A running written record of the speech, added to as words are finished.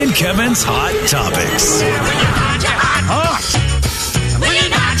Kevin's Hot Topics.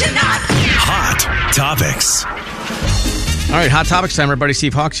 Hot Topics. All right, Hot Topics time, everybody.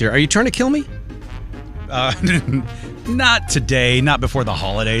 Steve Hawks here. Are you trying to kill me? Not today, not before the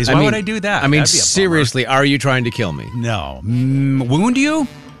holidays. Why would I do that? I mean, That'd be a bummer. seriously, are you trying to kill me? No. Wound you?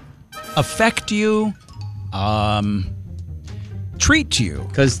 Affect you? Treat you?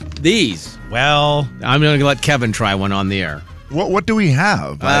 Because these, Well, I'm going to let Kevin try one on the air. What do we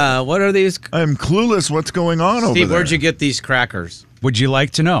have? What are these? I'm clueless what's going on over Steve, there. where'd you get these crackers? would you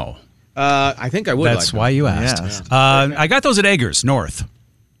like to know? I think I would That's like why you asked. Yes. I got those at Eggers North.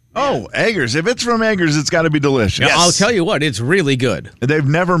 Oh, Eggers. If it's from Eggers, it's got to be delicious. them. I'll tell you what, it's really good. They've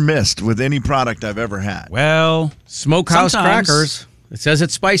never missed with any product I've ever had. Well, Smokehouse sometimes- crackers. It says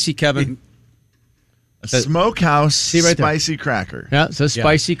it's spicy, Kevin. A Smokehouse right there. spicy cracker. Yeah, it says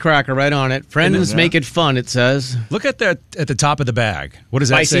spicy cracker right on it. Friends make it fun, it says. look at the top of the bag. What does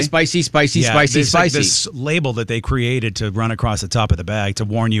that say? Spicy, spicy, Yeah, spicy, there's like spicy. this label that they created to run across the top of the bag to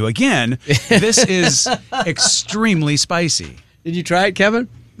warn you again. This is extremely spicy. Did you try it, Kevin?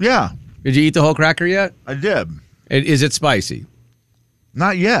 Yeah, Did you eat the whole cracker yet? I did. Is it spicy?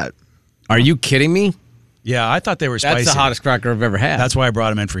 Not yet. Are you kidding me? Yeah, I thought they were spicy. That's the hottest cracker I've ever had. That's why I brought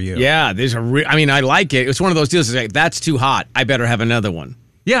them in for you. Yeah, there's I mean, I like it. It's one of those deals. It's like, that's too hot. I better have another one.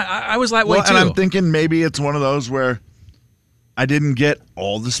 Yeah, I was that way Well, too. and I'm thinking maybe it's one of those where I didn't get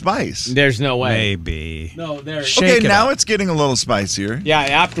all the spice. There's no way. Maybe. No, there's. Shake Okay, it now up. it's getting a little spicier. Yeah,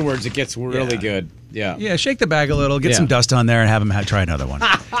 afterwards it gets really Yeah. good. Yeah. Yeah, shake the bag a little, get Yeah. some dust on there, and have them try another one.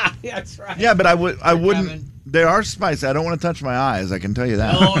 That's right. Yeah, but I wouldn't. Kevin. They are spicy. I don't want to touch my eyes. I can tell you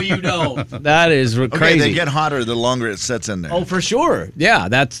that. No, you don't. That is Okay, crazy. they get hotter the longer it sits in there. Oh, for sure. Yeah,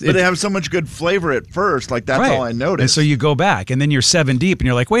 that's. But they have so much good flavor at first. Like, that's all I noticed. And so you go back, and then you're 7 deep, and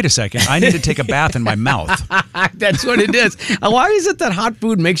you're like, wait a second, I need to take a bath in my mouth. That's what it is. Why is it that hot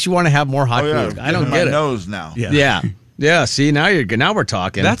food makes you want to have more hot Oh, yeah. food? I don't my get it. nose now. Yeah. Yeah. Yeah. See, now we're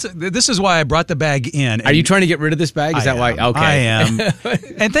talking. This is why I brought the bag in. Are you trying to get rid of this bag? Is that why? Okay. I am.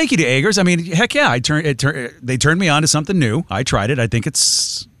 And thank you to Eggers. I mean, heck yeah, they turned me on to something new. I tried it. I think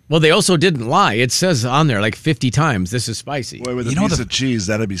it's... Well, they also didn't lie. It says on there like 50 times, this is spicy. Boy, with a You know piece the- of cheese,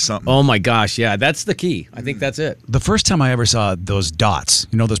 that'd be something. Oh my gosh, yeah, that's the key. I think that's it. The first time I ever saw those dots,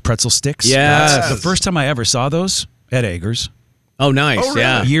 those pretzel sticks? Yes. That's the first time I ever saw those at Eggers. Oh, nice. Oh, really?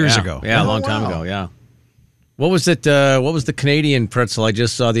 Yeah. Years Yeah. ago. Yeah, a Oh, long time wow. ago, yeah. What was it? What was the Canadian pretzel I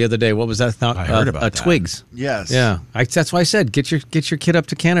just saw the other day? What was that? I heard about that. Twigs. Yes. Yeah, that's why I said get your kid up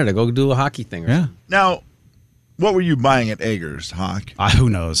to Canada. Go do a hockey thing. Or Yeah. something. Now, what were you buying at Eggers, Hawk? Who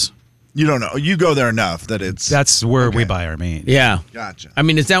knows? You don't know. You go there enough that it's... That's where we Okay. buy our meat. Yeah. Gotcha. I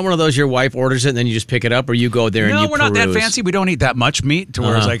mean, is that one of those your wife orders it and then you just pick it up, or you go there and No, you we're not that peruse? fancy. We don't eat that much meat to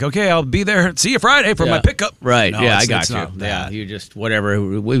where it's like, okay, I'll be there. See you Friday for my pickup. Right. No, yeah, I it's got you. not Yeah, that. you just whatever. I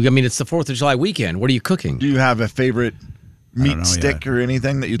mean, it's the 4th of July weekend. What are you cooking? Do you have a favorite don't meat know stick yet. or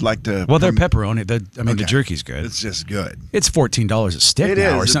anything that you'd like to... Well, they're pepperoni. The Okay. jerky's good. It's just good. It's $14 a stick It now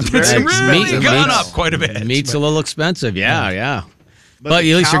is. or It's something. very It's expensive. really Meat- gone meat's- up quite a bit. Meat's a little expensive. Yeah. But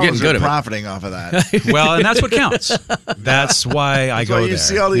the at least you're getting cows good are at it. profiting off of that. Well, and that's what counts. That's why I go why you there.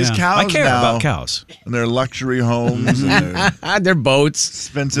 see all these cows I care now. about cows. And their luxury homes and their They're boats.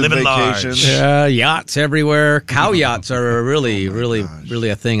 expensive Living large. vacations. Yachts everywhere. Cow yachts are really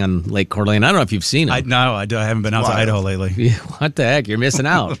a thing on Lake Coeur d'Alene. I don't know if you've seen them. I haven't been out to Wild. Idaho lately. What the heck? You're missing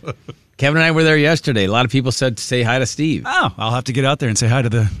out. Kevin and I were there yesterday. A lot of people said say hi to Steve. Oh, I'll have to get out there and say hi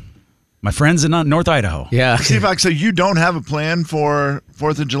to my friends in North Idaho. Yeah. Steve, so you don't have a plan for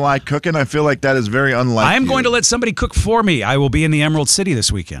 4th of July cooking? I feel like that is very unlike I am you. going to let somebody cook for me. I will be in the Emerald City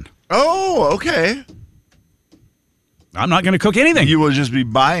this weekend. Oh, okay. I'm not going to cook anything. You will just be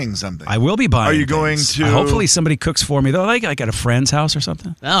buying something. I will be buying. Are you going things. to- Hopefully, somebody cooks for me. Though, like at a friend's house or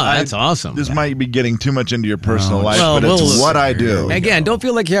something. Oh, that's awesome. This might be getting too much into your personal life, Well, but it's we'll- what I do. Again, don't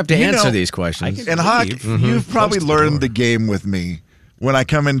feel like you have to You answer know, these questions. And Hawk, Mm-hmm. you've probably Close to the learned door. the game with me when I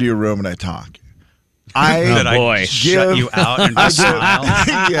come into your room and I talk. I That I boy. shut you out and just smile.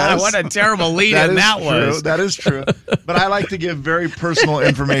 yes, What a terrible lead that in is that true. was. That is true. But I like to give very personal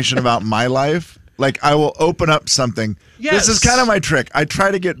information about my life. Like I will open up something. Yes. This is kind of my trick. I try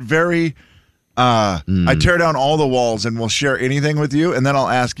to get very. I tear down all the walls and will share anything with you, and then I'll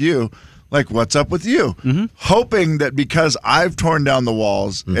ask you, like, what's up with you? Hoping that because I've torn down the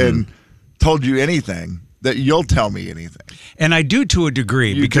walls and told you anything, that you'll tell me anything. And I do to a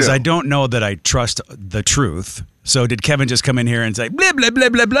degree You because do. I don't know that I trust the truth. So did Kevin just come in here and say blah blah blah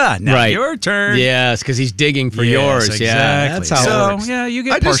blah blah? Now Right. your turn. Yes, because he's digging for Yes, yours. Yeah, exactly. that's how so, it works. yeah, you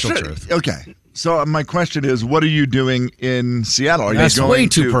get partial truth. Okay. So my question is, what are you doing in Seattle? Are That's you going way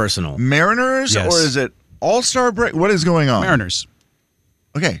too to personal. Mariners, Yes. or is it All-Star break? What is going on? Mariners.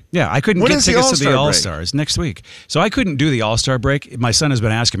 Okay. Yeah, I couldn't When get is the tickets to All-Star the break? All-Stars next week. So I couldn't do the All-Star break. My son has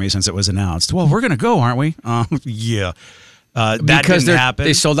been asking me since it was announced. Well, we're going to go, aren't we? Yeah. That because didn't happen.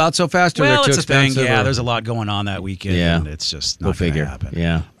 they sold out so fast, or well, they're too it's a thing. expensive. Yeah, or- there's a lot going on that weekend, Yeah. and it's just Go not going to figure. happen.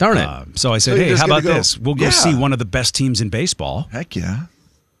 Yeah. Darn it. So I said, So you're hey, just how gonna about go- this? We'll go Yeah. see one of the best teams in baseball, Heck yeah.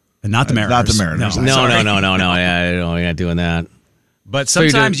 and not the Mariners. Not the Mariners. No. No, Sorry. no. Yeah, we're not doing that. But you're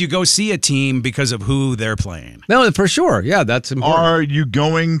sometimes doing- you go see a team because of who they're playing. No, for sure. Yeah, that's important. Are you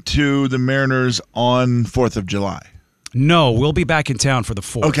going to the Mariners on 4th of July? No, we'll be back in town for the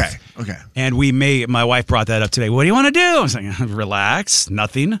 4th. Okay. And my wife brought that up today. What do you want to do? I was like, relax,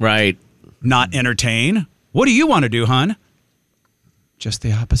 nothing, Right. not entertain. What do you want to do, hon? Just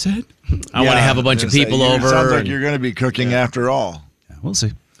the opposite. I want to have a bunch of people over. Sounds like and- you're going to be cooking after all. Yeah, we'll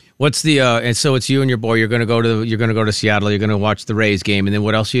see. What's the and so it's you and your boy. You're gonna go to Seattle. You're gonna watch the Rays game, and then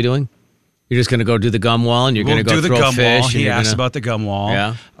what else are you doing? You're just gonna go do the gum wall, and you're We'll gonna go do the throw gum fish. wall. and He you're asked gonna- about the gum wall.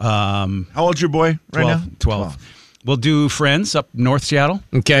 Yeah. How old's your boy right 12. now? 12. We'll do Friends up North Seattle.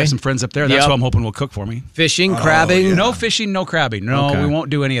 Okay. I have some friends up there. That's Yep. what I'm hoping will cook for me. fishing, crabbing, yeah. No fishing, no crabbing. No, Okay. we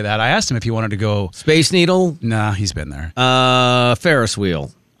won't do any of that. I asked him if he wanted to go. Space Needle, Nah, he's been there. Ferris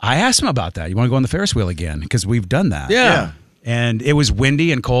wheel. I asked him about that. You want to go on the Ferris wheel again? Because we've done that. Yeah. And it was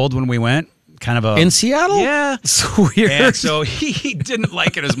windy and cold when we went. Kind of a In Seattle? Yeah. It's weird. And so he didn't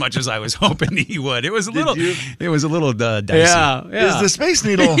like it as much as I was hoping he would. It was a little. you? It was a little dicey. yeah. Is the Space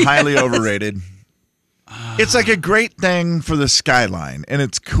Needle highly overrated? It's like a great thing for the skyline, and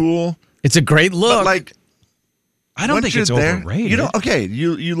it's cool. It's a great look. But like, I don't once think you're it's there, overrated. You don't. Okay,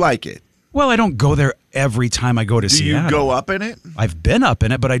 you like it. Well, I don't go there every time I go to Do Seattle. you go up in it? I've been up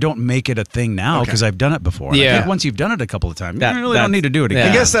in it, but I don't make it a thing now Okay. because I've done it before. And I Yeah. think once you've done it a couple of times, That- you really don't need to do it yeah.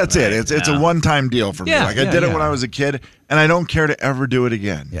 again. I guess that's it. right, It's a yeah. one-time deal for me. Yeah, Like I yeah, did it yeah. when I was a kid, and I don't care to ever do it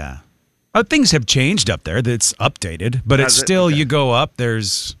again. Yeah. Things have changed up there. That's updated, but it's Has it? still Okay. you go up.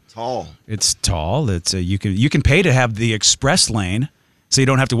 It's Tall. tall. It's you can pay to have the express lane, so you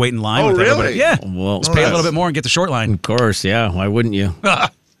don't have to wait in line. Oh, with everybody. really? Yeah. Well, Just pay a nice. little bit more and get the short line. of course, yeah. Why wouldn't you?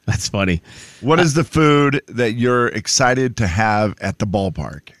 That's funny. What is the food that you're excited to have at the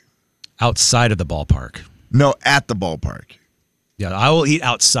ballpark? Outside of the ballpark. No, at the ballpark. Yeah, I will eat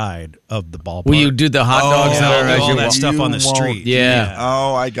outside of the ballpark. Will you do the hot dogs Yeah, that I'll are do as all you that walk? stuff on the You won't- street. Yeah.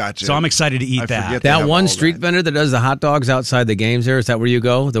 Oh, I got you. So I'm excited to eat I that. forget they That have one all street that. vendor that does the hot dogs outside the games there, is that where you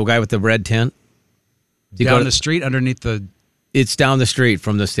go? The guy with the red tent? You Down go to- the street underneath the. It's down the street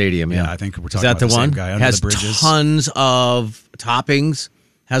from the stadium. Yeah, Yeah, I think we're Is talking that about the the same one? guy under Has the bridges. tons of toppings.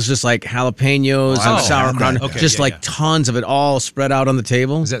 Has just like jalapenos Oh, and I sauerkraut. haven't had that. Okay, just yeah, like yeah. tons of it all spread out on the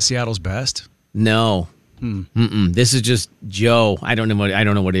table. Is that Seattle's best? No. Mm-mm. This is just Joe. I don't know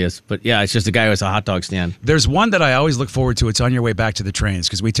what it is, but yeah, it's just a guy who has a hot dog stand. There's one that I always look forward to. It's on your way back to the trains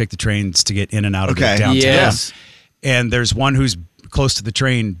because we take the trains to get in and out of Okay. the downtown. Yes. And there's one who's close to the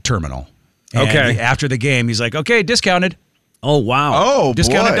train terminal. And Okay. after the game, he's like, "Okay, discounted, Oh wow. Oh,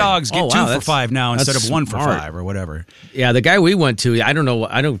 discounted boy. dogs get Oh, wow, 2 for that's- $5 now instead that's of 1 smart. for $5 or whatever." Yeah, the guy we went to, I don't know.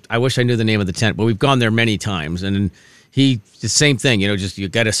 I wish I knew the name of the tent, but we've gone there many times, and the same thing. Just you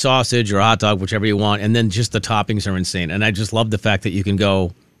get a sausage or a hot dog, whichever you want, and then just the toppings are insane. And I just love the fact that you can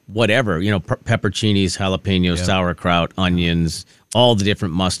go whatever. Pepperoncinis, jalapenos, Yep. sauerkraut, onions, all the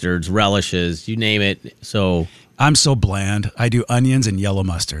different mustards, relishes, you name it. So I'm so bland. I do onions and yellow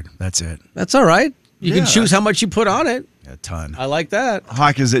mustard. That's it. that's all right. You Yeah, can choose how much you put on it. A ton. I like that,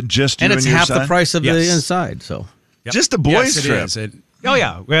 Hawk, is it just you and and it's your half the son? price of the Yes. inside. So. Yep. Just a boys' Yes, it trip. is. Oh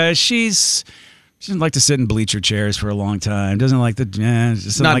yeah. She doesn't like to sit in bleacher chairs for a long time. Doesn't like just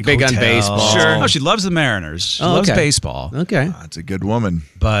doesn't Not like big on hotels. baseball. Sure. No, she loves the Mariners. She Oh, loves okay. baseball, Okay. That's a good woman.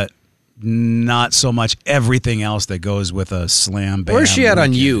 but not so much everything else that goes with a slam bam. Where's she at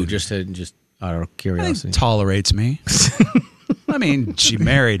on weekend. you? Just out of I curiosity. think tolerates me. I mean, she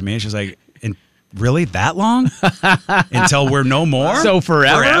married me. She's like, "And really that long? Until we're no more? So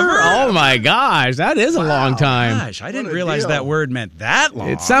forever? Oh my gosh, that is a long time. Gosh, I didn't What a realize deal. that word meant that long.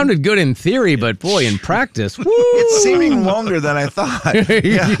 It sounded good in theory, but boy, in practice, woo, It's seeming longer than I thought.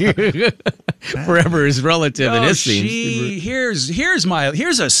 Yeah. forever is relative in No, his scenes. here's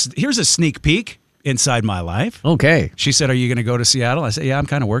a sneak peek inside my life. Okay. She said, "Are you going to go to Seattle?" I said, "Yeah, I'm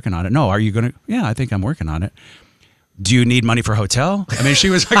kind of working on it." "No, are you going to?" "Yeah, I think I'm working on it." "Do you need money for hotel?" I mean, she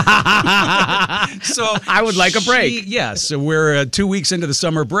was like, so I would like a break. Yes, so we're 2 weeks into the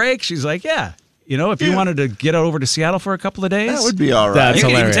summer break. She's like, "Yeah, if you wanted to get over to Seattle for a couple of days, That would be all right. That's you can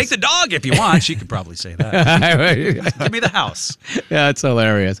even hilarious. take the dog if you want." She could probably say that. Yeah, Give me the house. it's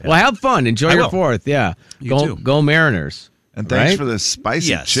hilarious. Well, have fun. Enjoy I your will. Fourth. Yeah. You too. Go Mariners. And thanks Right? for the spicy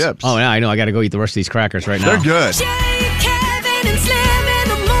Yes. chips. Oh, yeah, I know. I got to go eat the rest of these crackers right now. They're good. Jay, Kevin, and Slim in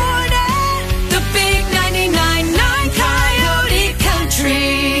the morning. The big 99.9 Coyote Country.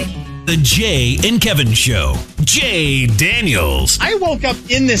 The Jay and Kevin Show. Jay Daniels. I woke up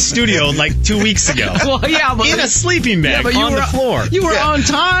in this studio like 2 weeks ago. Well, yeah, but in a sleeping bag on the floor. You were on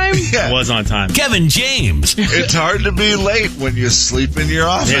time. I was on time. Kevin James. It's hard to be late when you sleep in your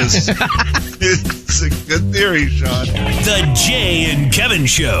office. It's a good theory, Sean. The Jay and Kevin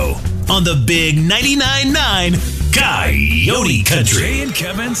Show on the Big 99.9 Coyote Country. Jay and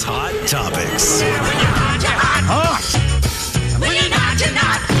Kevin's Hot Topics.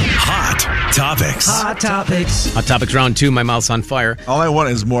 Hot Topics. Hot topics round 2. My mouth's on fire. All I want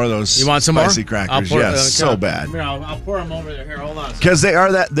is more of those You want some spicy more? crackers. Yes, so bad. Here, I'll pour them over there. Here, hold on. Because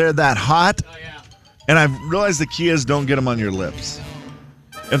they're that hot, Oh, yeah. and I've realized the key is don't get them on your lips.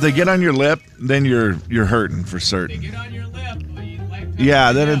 If they get on your lip, then you're hurting for certain. Get on your lip.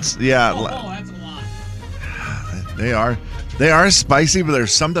 Yeah, then it's Oh, that's a lot. they are spicy, but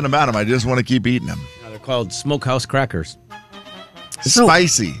there's something about them. I just want to keep eating them. They're called smokehouse crackers.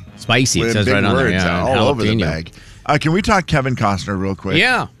 Spicy. Spicy, it With says big right on there. words Yeah, all over the jalapeno. bag. Can we talk Kevin Costner real quick?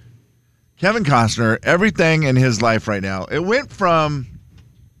 Yeah. Kevin Costner, everything in his life right now, it went from,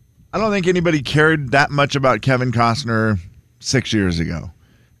 I don't think anybody cared that much about Kevin Costner 6 years ago.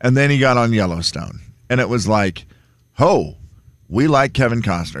 And then he got on Yellowstone. And it was like, oh, we like Kevin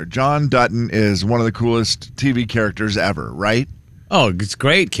Costner. John Dutton is one of the coolest TV characters ever, right? Oh, it's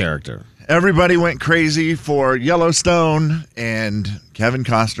great character. Everybody went crazy for Yellowstone, and Kevin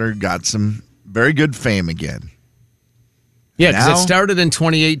Costner got some very good fame again. Yeah, because Now- it started in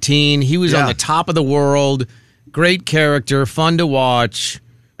 2018. He was on Yeah. the top of the world. Great character, fun to watch.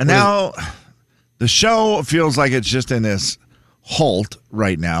 And now the show feels like it's just in this halt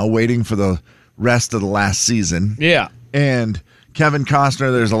right now, waiting for the rest of the last season. Yeah. And Kevin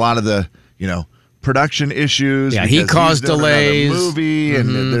Costner, there's a lot of the, production issues. Yeah, he because caused he's doing another delays. movie,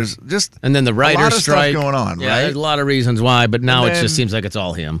 and there's just And then the a writer's lot of strike. stuff going on, Yeah, right? there's a lot of reasons why, but now And it then- just seems like it's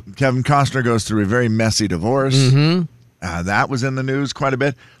all him. Kevin Costner goes through a very messy divorce. That was in the news quite a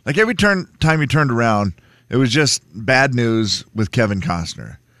bit. Like every time you turned around, it was just bad news with Kevin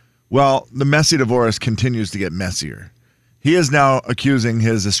Costner. Well, the messy divorce continues to get messier. He is now accusing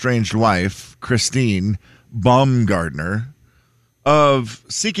his estranged wife, Christine Baumgartner, of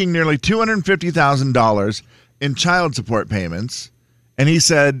seeking nearly $250,000 in child support payments. And he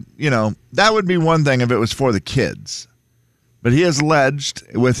said, that would be one thing if it was for the kids. But he has alleged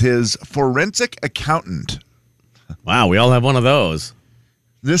with his forensic accountant. Wow, we all have one of those.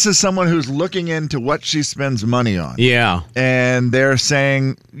 This is someone who's looking into what she spends money on. Yeah. And they're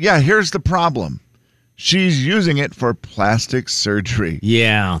saying, yeah, here's the problem. She's using it for plastic surgery.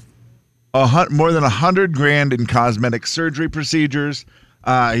 Yeah. More than $100,000 in cosmetic surgery procedures.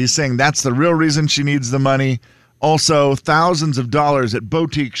 He's saying that's the real reason she needs the money. Also, thousands of dollars at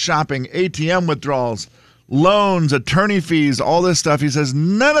boutique shopping, ATM withdrawals, loans, attorney fees, all this stuff. He says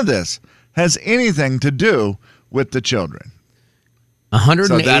none of this has anything to do with the children.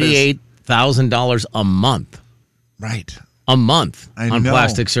 $188,000 a month. Right. A month I on know.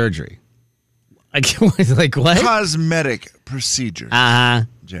 plastic surgery. Like what? Cosmetic procedures,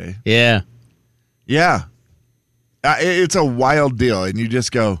 Jay. Yeah. Yeah. It's a wild deal. And you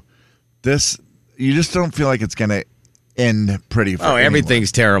just go, you just don't feel like it's going to end pretty for anyone.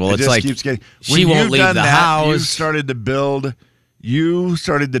 Everything's terrible. It It's just like keeps getting, she when won't you've leave done the that, house. You started to build, you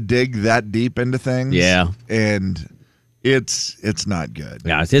started to dig that deep into things. Yeah. And it's not good.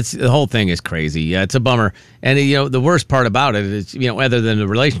 Yeah, it's the whole thing is crazy. Yeah, it's a bummer. And the worst part about it is, other than the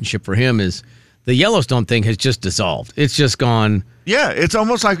relationship for him, is the Yellowstone thing has just dissolved. It's just gone. Yeah, it's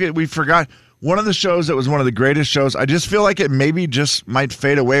almost like we forgot. One of the shows that was one of the greatest shows, I just feel like it maybe just might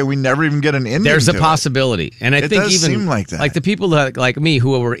fade away. We never even get an ending. There's a to it. possibility, and I It think does even seem like that. like the people that like me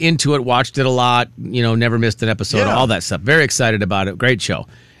who were into it, watched it a lot, never missed an episode, Yeah. all that stuff. Very excited about it. Great show.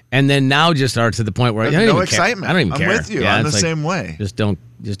 And then now just are to the point where I don't no even excitement. care. I don't even I'm care. with you. Yeah, I'm the it's like, same way. Just don't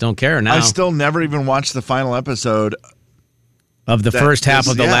care now. I still never even watched the final episode. of the that first half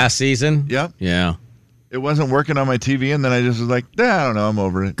is- of the yeah. last season. Yep. Yeah. It wasn't working on my TV, and then I just was like, I don't know, I'm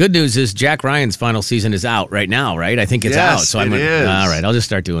over it. Good news is Jack Ryan's final season is out right now, right? I think it's Yes, out. So it I'm is. all right. I'll just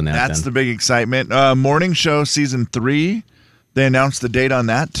start doing that. That's then. the big excitement. Morning Show Season 3, they announced the date on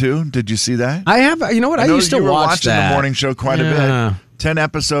that, too. Did you see that? I have. You know what? I know used to you were watch watching that. the Morning Show quite Yeah. a bit.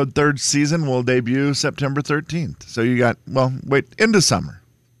 10-episode third season will debut September 13th. So you got, wait, into summer.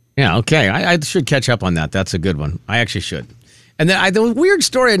 Yeah, okay. I should catch up on that. That's a good one. I actually should. And then the weird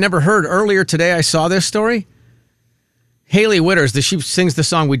story I never heard earlier today, I saw this story. Haley Witters, she sings the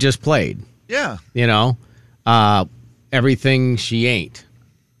song we just played. Yeah. Everything She Ain't.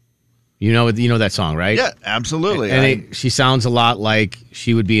 You know that song, right? Yeah, absolutely. And she sounds a lot like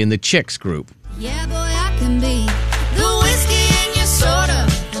she would be in the Chicks group. Yeah, boy, I can be the whiskey in your soda,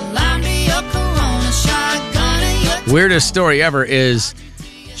 the lime Weirdest story ever is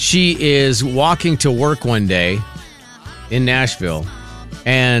she is walking to work one day in Nashville,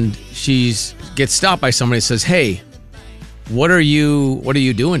 and she gets stopped by somebody and says, "Hey, what are you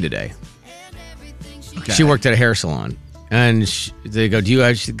doing today?" Okay. She worked at a hair salon, and they go,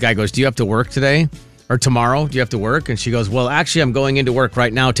 the guy goes, "Do you have to work today or tomorrow? Do you have to work?" And she goes, "Well, actually, I'm going into work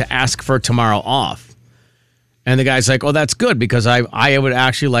right now to ask for tomorrow off." And the guy's like, "Oh, that's good because I would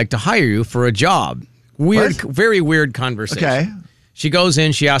actually like to hire you for a job." Weird, What? very weird conversation. Okay. She goes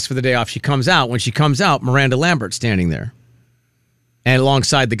in, she asks for the day off. She comes out. When she comes out, Miranda Lambert's standing there, and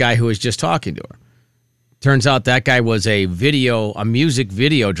alongside the guy who was just talking to her. Turns out that guy was a music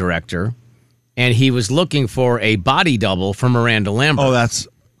video director, and he was looking for a body double for Miranda Lambert. Oh, that's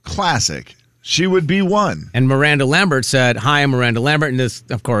classic. She would be one. And Miranda Lambert said, "Hi, I'm Miranda Lambert." And this,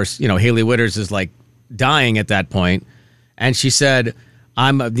 of course, Haley Witters is like dying at that point. And she said,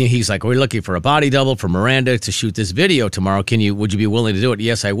 he's like, "We're looking for a body double for Miranda to shoot this video tomorrow. Would you be willing to do it?"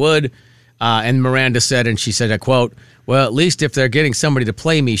 "Yes, I would." And Miranda said, and she said, I quote, "Well, at least if they're getting somebody to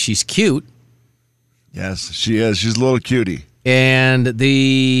play me, she's cute." Yes, she is. She's a little cutie. And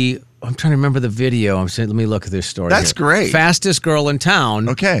I'm trying to remember the video. I'm saying, let me look at this story. That's here. great. Fastest girl in town.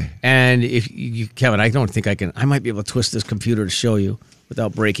 Okay. And if you, Kevin, I don't think I might be able to twist this computer to show you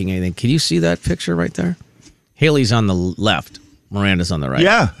without breaking anything. Can you see that picture right there? Haley's on the left. Miranda's on the right.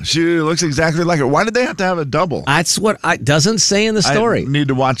 Yeah, she looks exactly like her. Why did they have to have a double? That's what doesn't say in the story. I need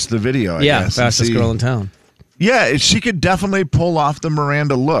to watch the video, I guess. and Fastest see. girl in town. Yeah, she could definitely pull off the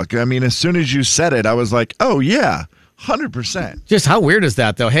Miranda look. I mean, as soon as you said it, I was like, oh, yeah, 100%. Just how weird is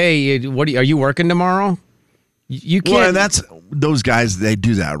that, though? Hey, are you working tomorrow? You can't. Well, and that's those guys, they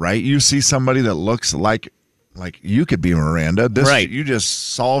do that, right? You see somebody that looks like you could be Miranda. Right. You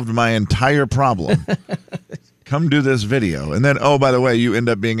just solved my entire problem. Come do this video. And then, oh, by the way, you end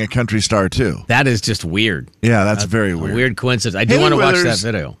up being a country star, too. That is just weird. Yeah, that's very A weird. weird coincidence. I do Haley want to watch that Witters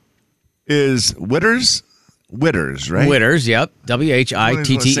video. Is Witters, right? Witters, yep. WHITTERS. I always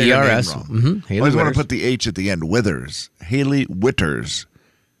Haley want to Witters. put the H at the end. Withers. Haley Witters.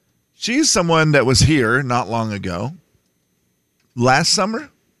 She's someone that was here not long ago. Last summer? Is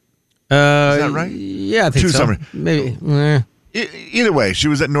that right? Yeah, I think 2 so. summers. Maybe. Either way, she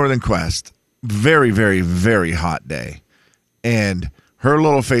was at Northern Quest. Very, very, very hot day. And her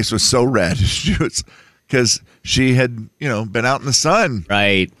little face was so red. She was, because she had, been out in the sun.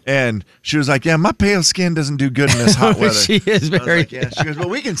 Right. And she was like, yeah, my pale skin doesn't do good in this hot weather. She is I was very. like, yeah. She goes, well,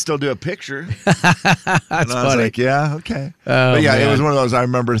 we can still do a picture. That's And I was funny. like, yeah, okay. Oh, but yeah, man. it was one of those I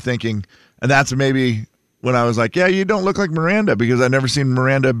remember thinking, and that's maybe when I was like, yeah, you don't look like Miranda, because I've never seen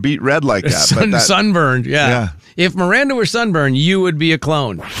Miranda beat red like that. Sunburned, yeah. Yeah. If Miranda were sunburned, you would be a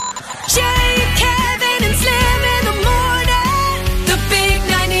clone. Jay, Kevin, and Slim in the morning. The big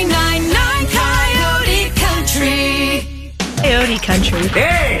 99.9 Coyote Country. Coyote Country.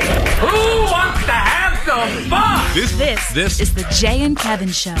 Hey, who wants to have some fun? This is the Jay and Kevin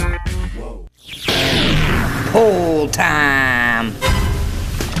Show. Poll time.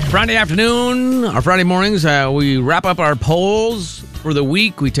 Friday afternoon, our Friday mornings, we wrap up our polls for the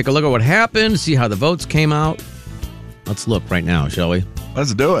week. We take a look at what happened, see how the votes came out. Let's look right now, shall we?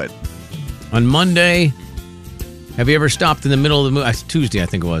 Let's do it. On Monday, have you ever stopped in the middle of the movie? Tuesday, I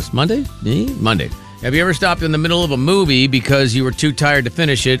think it was. Monday? Monday. Have you ever stopped in the middle of a movie because you were too tired to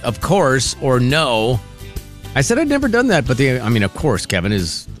finish it? Of course, or no. I said I'd never done that, but of course, Kevin,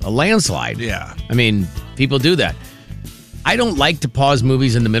 is a landslide. Yeah. I mean, people do that. I don't like to pause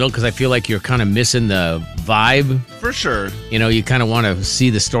movies in the middle because I feel like you're kind of missing the vibe. For sure. You kind of want to see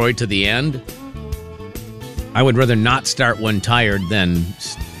the story to the end. I would rather not start one tired than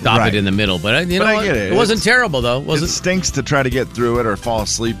stop Right. it in the middle. But I get it. It wasn't terrible, though. It stinks to try to get through it or fall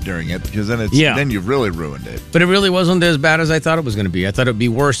asleep during it, because then Yeah. then you've really ruined it. But it really wasn't as bad as I thought it was going to be. I thought it would be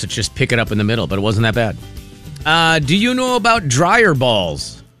worse to just pick it up in the middle, but it wasn't that bad. Do you know about dryer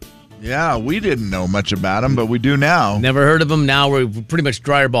balls? Yeah, we didn't know much about them, but we do now. Never heard of them. Now we're pretty much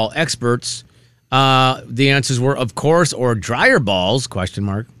dryer ball experts. The answers were, of course, or dryer balls, ?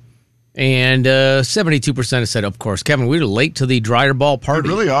 And 72% have said, of course. Kevin, we were late to the dryer ball We party.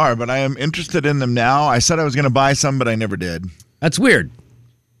 really are, but I am interested in them now. I said I was going to buy some, but I never did. That's weird.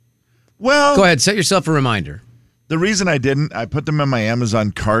 Well, Go ahead, set yourself a reminder. the reason I didn't, I put them in my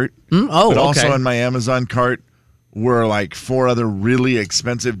Amazon cart. Oh, but okay. also in my Amazon cart were like 4 other really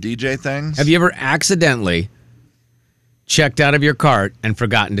expensive DJ things. Have you ever accidentally checked out of your cart and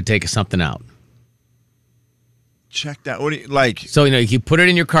forgotten to take something out? checked out? What do you like? So, you put it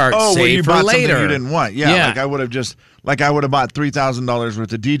in your cart, Oh, save when you for bought later. something you didn't want. Yeah, Yeah. like I would have bought $3,000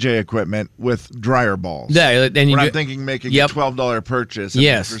 worth of DJ equipment with dryer balls. Yeah, and you when do- I'm thinking making Yep. a $12 purchase. And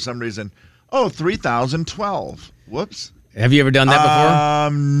Yes. For some reason, $3,012. Whoops. Have you ever done that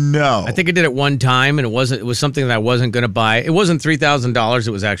before? No. I think I did it one time, and it was something that I wasn't going to buy. It wasn't $3,000.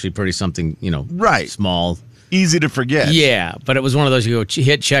 It was actually pretty something, Right. small. Easy to forget. Yeah, but it was one of those, you go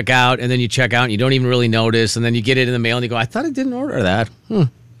hit checkout, and then you check out, and you don't even really notice, and then you get it in the mail, and you go, I thought I didn't order that.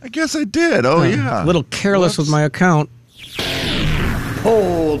 I guess I did. Oh, yeah. A little careless with my account.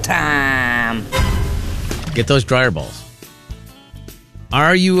 Poll time. Get those dryer balls.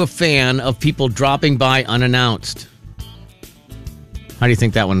 Are you a fan of people dropping by unannounced? How do you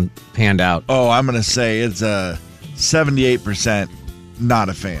think that one panned out? Oh, I'm going to say it's a 78% not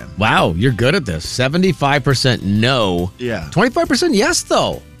a fan. Wow, you're good at this. 75% no. Yeah. 25% yes,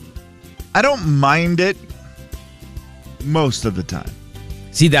 though. I don't mind it most of the time.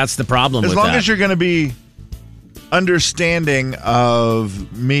 See, that's the problem As with long that. as you're going to be understanding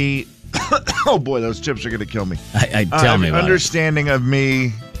of me. Oh, boy, those chips are going to kill me. Tell me about it. Understanding of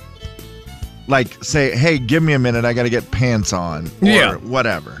me, like, say, hey, give me a minute. I got to get pants on. Or Yeah.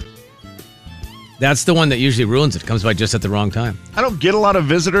 whatever. That's the one that usually ruins it. Comes by just at the wrong time. I don't get a lot of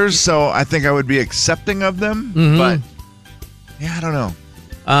visitors, so I think I would be accepting of them. Mm-hmm. But, yeah, I don't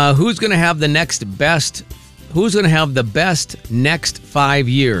know. Who's going to have the best next 5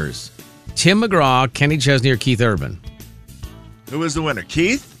 years? Tim McGraw, Kenny Chesney, or Keith Urban? Who was the winner?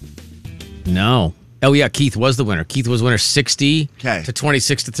 Keith? No. Oh, yeah, Keith was the winner. Keith was winner 60 Okay. to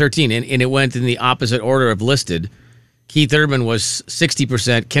 26 to 13, and it went in the opposite order of listed. Keith Urban was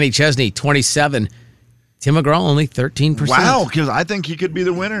 60%, Kenny Chesney 27, Tim McGraw only 13%. Wow, because I think he could be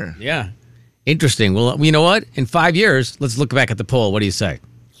the winner. Yeah. Interesting. Well, you know what? In 5 years, let's look back at the poll. What do you say?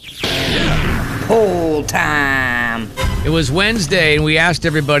 Poll time. It was Wednesday, and we asked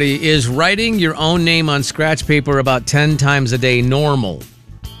everybody, is writing your own name on scratch paper about 10 times a day normal?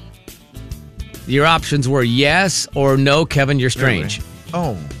 Your options were yes or no, Kevin, you're strange.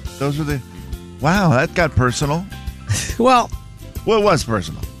 Oh, those were the... Wow, that got personal. Well, Well, it was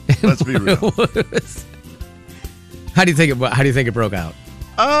personal. Let's be real. how do you think it broke out?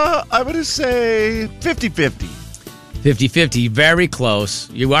 I would say 50-50. 50-50, very close.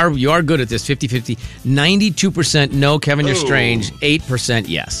 You are good at this. 50-50. 92% no, Kevin, you're Ooh. strange. 8%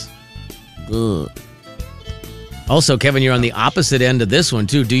 yes. Ugh. Also, Kevin, you're on the opposite end of this one,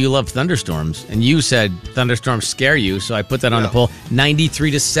 too. Do you love thunderstorms? And you said thunderstorms scare you, so I put that on the poll.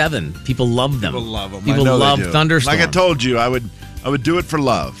 93-7. People love them. People love them. People I know they love do. thunderstorms. Like I told you, I would do it for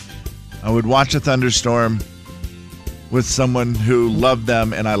love. I would watch a thunderstorm with someone who loved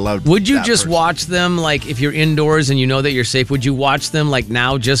them, and I loved. Would you that just person. watch them, like, if you're indoors and you know that you're safe, would you watch them, like,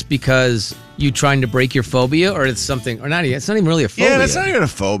 now just because you trying to break your phobia, or it's something, or not? It's not even really a phobia. Yeah, it's not even a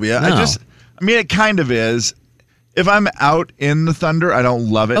phobia. No. I mean, it kind of is. If I'm out in the thunder, I don't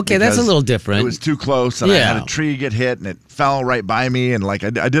love it. Okay, that's a because little different. It was too close, and I Yeah. had a tree get hit, and it fell right by me, and like I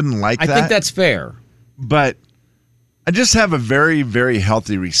didn't like I that. think that's fair. But I just have a very, very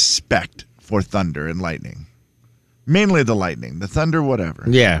healthy respect for thunder and lightning. Mainly the lightning, the thunder, whatever.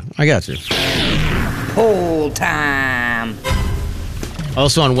 Yeah, I got you. Poll time.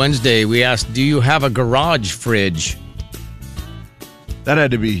 Also on Wednesday, we asked, do you have a garage fridge? That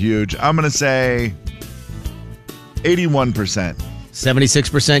had to be huge. I'm going to say 81%.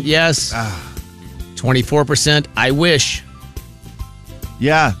 76% yes. 24% I wish.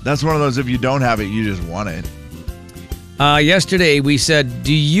 Yeah, that's one of those, if you don't have it, you just want it. Yesterday, we said,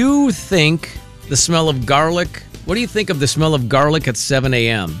 do you think the smell of garlic, what do you think of the smell of garlic at 7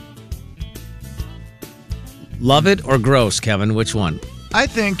 a.m.? Love it or gross, Kevin? Which one? I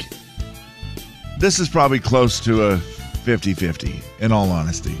think this is probably close to a 50-50, in all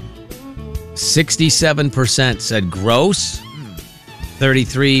honesty. 67% said gross.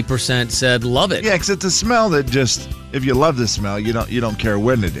 33% said love it. Yeah, because it's a smell that just, if you love the smell, you don't care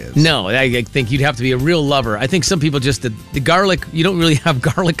when it is. No, I think you'd have to be a real lover. I think some people just, the garlic, you don't really have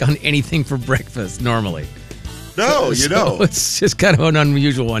garlic on anything for breakfast normally. No, you So don't. It's just kind of an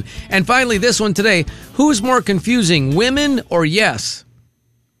unusual one. And finally, this one today. Who's more confusing, women or yes?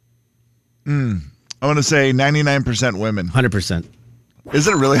 I want to say 99% women. 100%. Is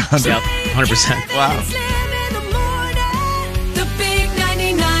it really 100? Yep, 100%. Wow. Slim in the morning, the big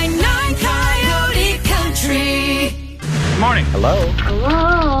 99.9 Coyote Country. Morning.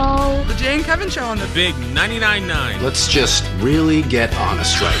 The Jay and Kevin Show on the Big 99.9. Let's just really get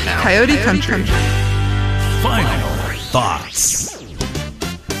honest right now. Coyote Country. Final thoughts.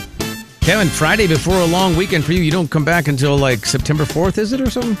 Kevin, Friday before a long weekend for you, you don't come back until like September 4th, is it, or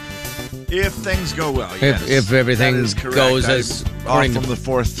something? If things go well, yes. If everything That is correct. goes I- as off according from to- the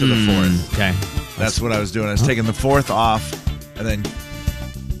 4th to the 4th. Okay. That's what I was doing. I was taking the 4th off, and then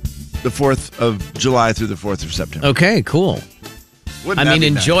the 4th of July through the 4th of September. Okay, cool. Wouldn't that be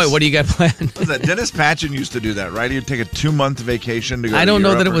enjoy. nice? What do you got planned? What was that? Dennis Patchen used to do that, right? He'd take a 2-month vacation to go. I don't to know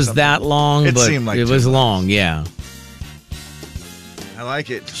Europe that it or was something. that long, It but seemed like it 2 was months. long. Yeah. I like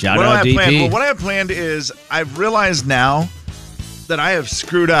it. Shout what out do I have DP. planned? Well, what I have planned is I've realized now that I have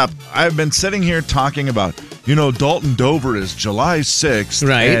screwed up. I've been sitting here talking about, Dalton Dover is July 6th.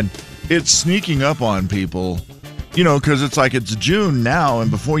 Right. And it's sneaking up on people, because it's like it's June now, and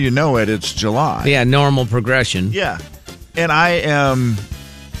before you know it, it's July. Yeah, normal progression. Yeah. And I am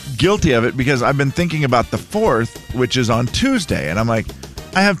guilty of it because I've been thinking about the 4th, which is on Tuesday. And I'm like,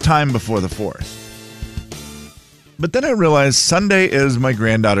 I have time before the 4th. But then I realized Sunday is my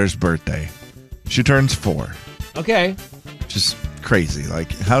granddaughter's birthday. She turns 4. Okay. Just crazy.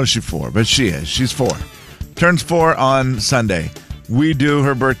 Like, how is she 4? But she is. She's 4. Turns 4 on Sunday. We do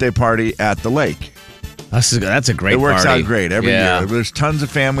her birthday party at the lake. That's a great It works party. out great every Yeah. year. There's tons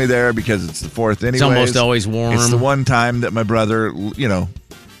of family there because it's the 4th anyways. It's almost always warm. It's the one time that my brother,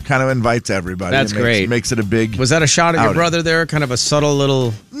 kind of invites everybody. That's great. Makes it a big Was that a shot at your outing. brother there? Kind of a subtle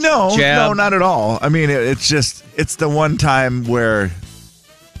little No, jab? not at all. I mean, it's the one time where,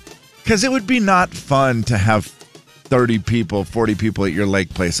 because it would be not fun to have 30 people, 40 people at your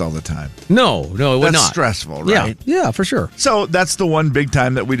lake place all the time. No, it would That's not. stressful, right? Yeah, for sure. So that's the one big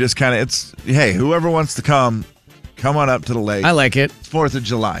time that we just kind of, hey, whoever wants to come on up to the lake. I like it. 4th of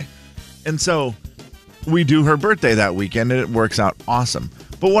July. And so we do her birthday that weekend, and it works out awesome.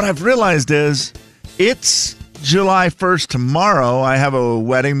 But what I've realized is it's July 1st tomorrow. I have a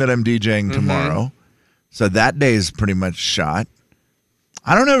wedding that I'm DJing tomorrow. So that day is pretty much shot.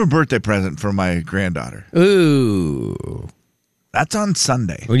 I don't have a birthday present for my granddaughter. Ooh. That's on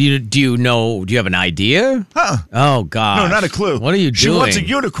Sunday. Well, do you have an idea? Oh, gosh. No, not a clue. What are you She doing? wants a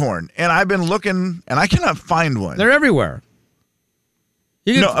unicorn, and I've been looking, and I cannot find one. They're everywhere.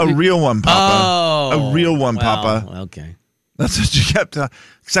 A real one, Papa. Oh. A real one, Well, Papa. Okay. That's what you kept.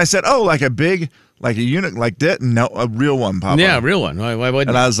 Because I said, like a big, like a unicorn, like that. No, a real one, Papa. Yeah, a real one. Why wouldn't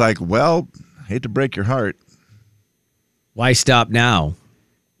And I was like, well, hate to break your heart. Why stop now?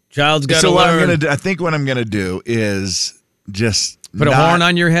 Child's got to So what I'm learn. gonna do, I think what I'm gonna do is just Put a horn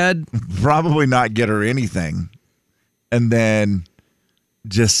on your head? Probably not get her anything, and then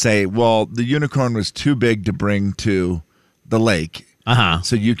just say, well, the unicorn was too big to bring to the lake.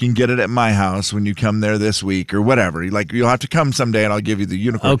 So you can get it at my house when you come there this week or whatever. You'll have to come someday and I'll give you the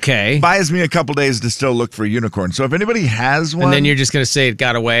unicorn. Okay. Buys me a couple days to still look for a unicorn. So if anybody has one. And then you're just going to say it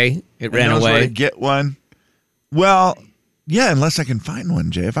got away? It ran knows where away? to get one. Well, yeah, unless I can find one,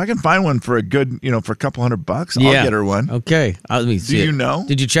 Jay. If I can find one for a good, for a couple $100, I'll get her one. Okay. Let me see. Do you know?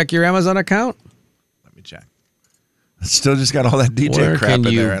 Did you check your Amazon account? Let me check. I still just got all that DJ Where crap can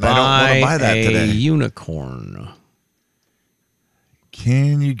in you there, and I don't want to buy that a today. unicorn?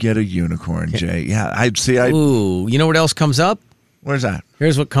 Can you get a unicorn, Jay? Yeah, I see. Ooh, you know what else comes up? Where's that?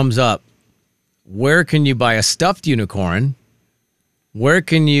 Here's what comes up. Where can you buy a stuffed unicorn? Where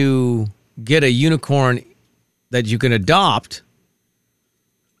can you get a unicorn that you can adopt?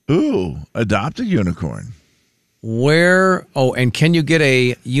 Ooh, adopt a unicorn. And can you get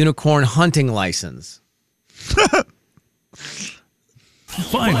a unicorn hunting license?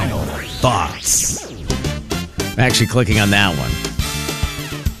 Final thoughts. I'm actually clicking on that one.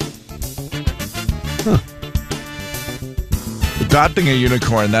 Adopting a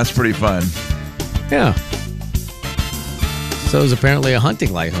unicorn, that's pretty fun. Yeah. So is apparently a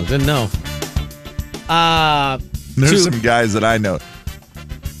hunting license. Didn't know. There's some guys that I know.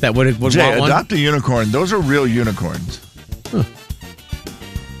 That would Jay, want one? adopt a unicorn. Those are real unicorns.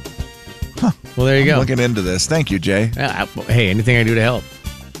 Well, there you go. Looking into this. Thank you, Jay. Hey, anything I do to help.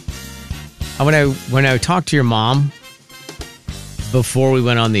 When I talked to your mom before we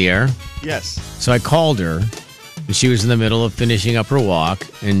went on the air, Yes. so I called her, and she was in the middle of finishing up her walk,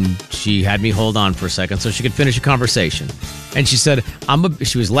 and she had me hold on for a second so she could finish a conversation. And she said,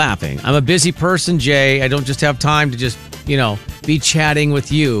 she was laughing. I'm a busy person, Jay. I don't just have time to just, be chatting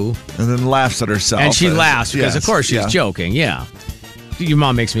with you. And then laughs at herself. And she laughs because, Yes, of course, she's yeah. joking. Yeah. Your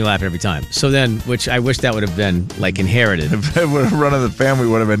mom makes me laugh every time. So then, which I wish that would have been inherited. If it would have run of the family,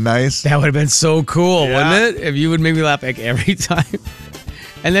 would have been nice. That would have been so cool, Yeah. wouldn't it? If you would make me laugh every time.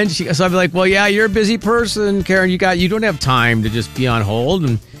 And then so I'd be like, well, yeah, you're a busy person, Karen. You don't have time to just be on hold.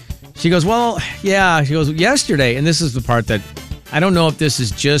 And she goes, well, yeah. She goes, yesterday, and this is the part that I don't know if this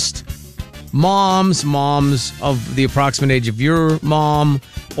is just moms of the approximate age of your mom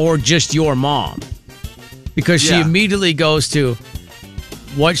or just your mom. Because she immediately goes to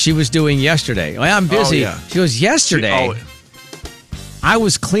what she was doing yesterday. Well, I'm busy. Oh, yeah. She goes, yesterday, I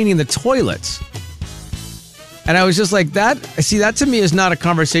was cleaning the toilets. And I was just like, that to me is not a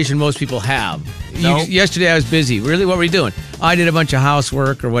conversation most people have. No. Yesterday I was busy. Really? What were you doing? I did a bunch of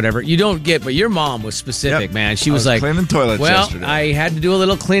housework or whatever. You don't get, but your mom was specific, Yep. man. She I was like, cleaning toilets well, yesterday. I had to do a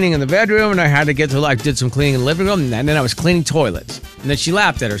little cleaning in the bedroom, and I had to get to, I did some cleaning in the living room, and then I was cleaning toilets. And then she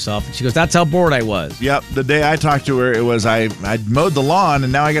laughed at herself, and she goes, that's how bored I was. Yep. The day I talked to her, it was I'd mowed the lawn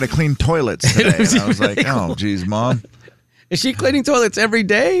and now I got to clean toilets today. And I was like, oh, geez, Mom. Is she cleaning toilets every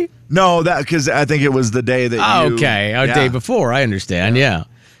day? No, that because I think it was the day that you. Okay, a yeah. day before. I understand, yeah.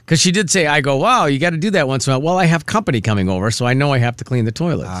 Because she did say, I go, wow, you got to do that once in a while. Well, I have company coming over, so I know I have to clean the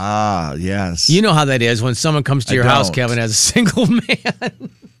toilets. Ah, yes. You know how that is when someone comes to your house, don't. Kevin, as a single man.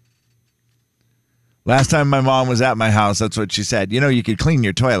 Last time my mom was at my house, that's what she said. You know, you could clean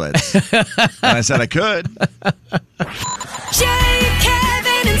your toilets. And I said I could. Jay,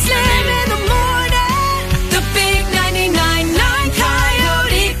 Kevin, and Slim in the morning. The big 99.9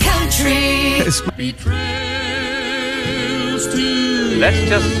 Coyote Country. Let's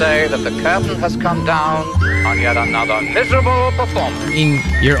just say that the curtain has come down on yet another miserable performance. I mean,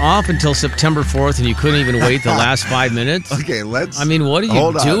 you're off until September 4th, and you couldn't even wait the last 5 minutes? Okay, let's. I mean, what are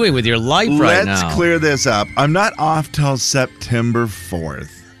hold you on. doing with your life right now? Let's clear this up. I'm not off till September 4th.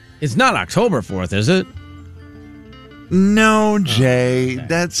 It's not October 4th, is it? No, Jay,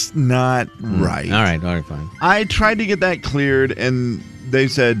 that's not right. All right, fine. I tried to get that cleared, and they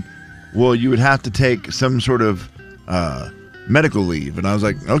said, well, you would have to take some sort of medical leave. And I was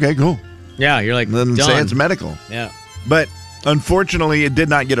like, okay, cool. Yeah, you're like, Then done. say it's medical. Yeah. But unfortunately, it did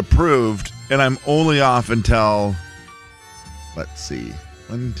not get approved, and I'm only off until, let's see,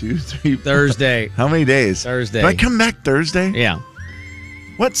 1, 2, 3, 4. Thursday. How many days? Thursday. Do I come back Thursday? Yeah.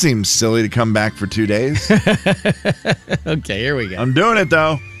 What seems silly to come back for 2 days? Okay, here we go. I'm doing it,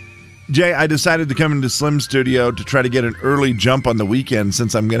 though. Jay, I decided to come into Slim's studio to try to get an early jump on the weekend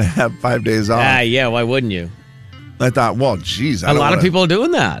since I'm going to have 5 days off. Yeah, why wouldn't you? I thought, well, geez. A lot of people are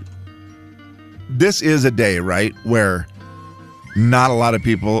doing that. This is a day, right, where not a lot of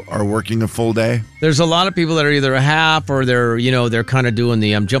people are working a full day. There's a lot of people that are either a half or they're kind of doing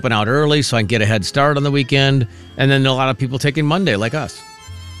the I'm jumping out early so I can get a head start on the weekend. And then a lot of people taking Monday like us.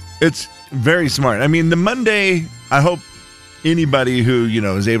 It's very smart. I mean, the Monday, I hope anybody who,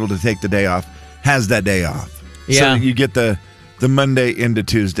 is able to take the day off has that day off. Yeah. So that you get the Monday into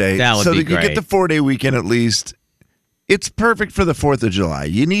Tuesday. That would so be that you great. get the 4-day weekend at least. It's perfect for the 4th of July.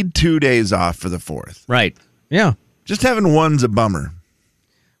 You need 2 days off for the 4th. Right. Yeah. Just having one's a bummer.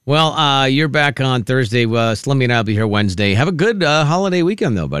 Well, you're back on Thursday. Slimmy and I will be here Wednesday. Have a good holiday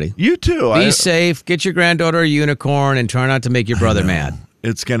weekend, though, buddy. You too. Be safe. Get your granddaughter a unicorn and try not to make your brother mad.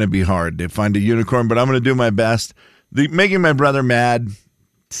 It's going to be hard to find a unicorn, but I'm going to do my best. Making my brother mad,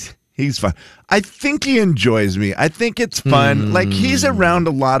 he's fun. I think he enjoys me. I think it's fun. Like, he's around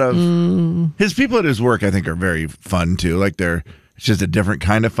a lot of... His people at his work, I think, are very fun, too. Like, it's just a different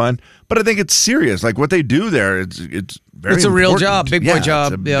kind of fun. But I think it's serious. Like, what they do there, it's very It's a real important. job. Big boy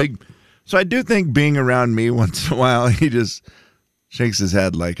job. It's a big, so I do think being around me once in a while, he just shakes his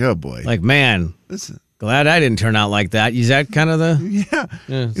head like, oh, boy. Like, man, glad I didn't turn out like that. Is that kind of the... Yeah.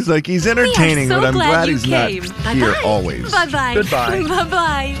 He's like, he's entertaining, We are so but I'm glad you he's not came. here Bye-bye. always. Bye-bye. Goodbye.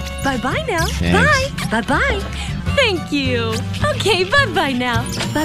 Bye-bye. Bye-bye now. Thanks. Bye. Bye-bye. Thank you. Okay, bye-bye now. Bye.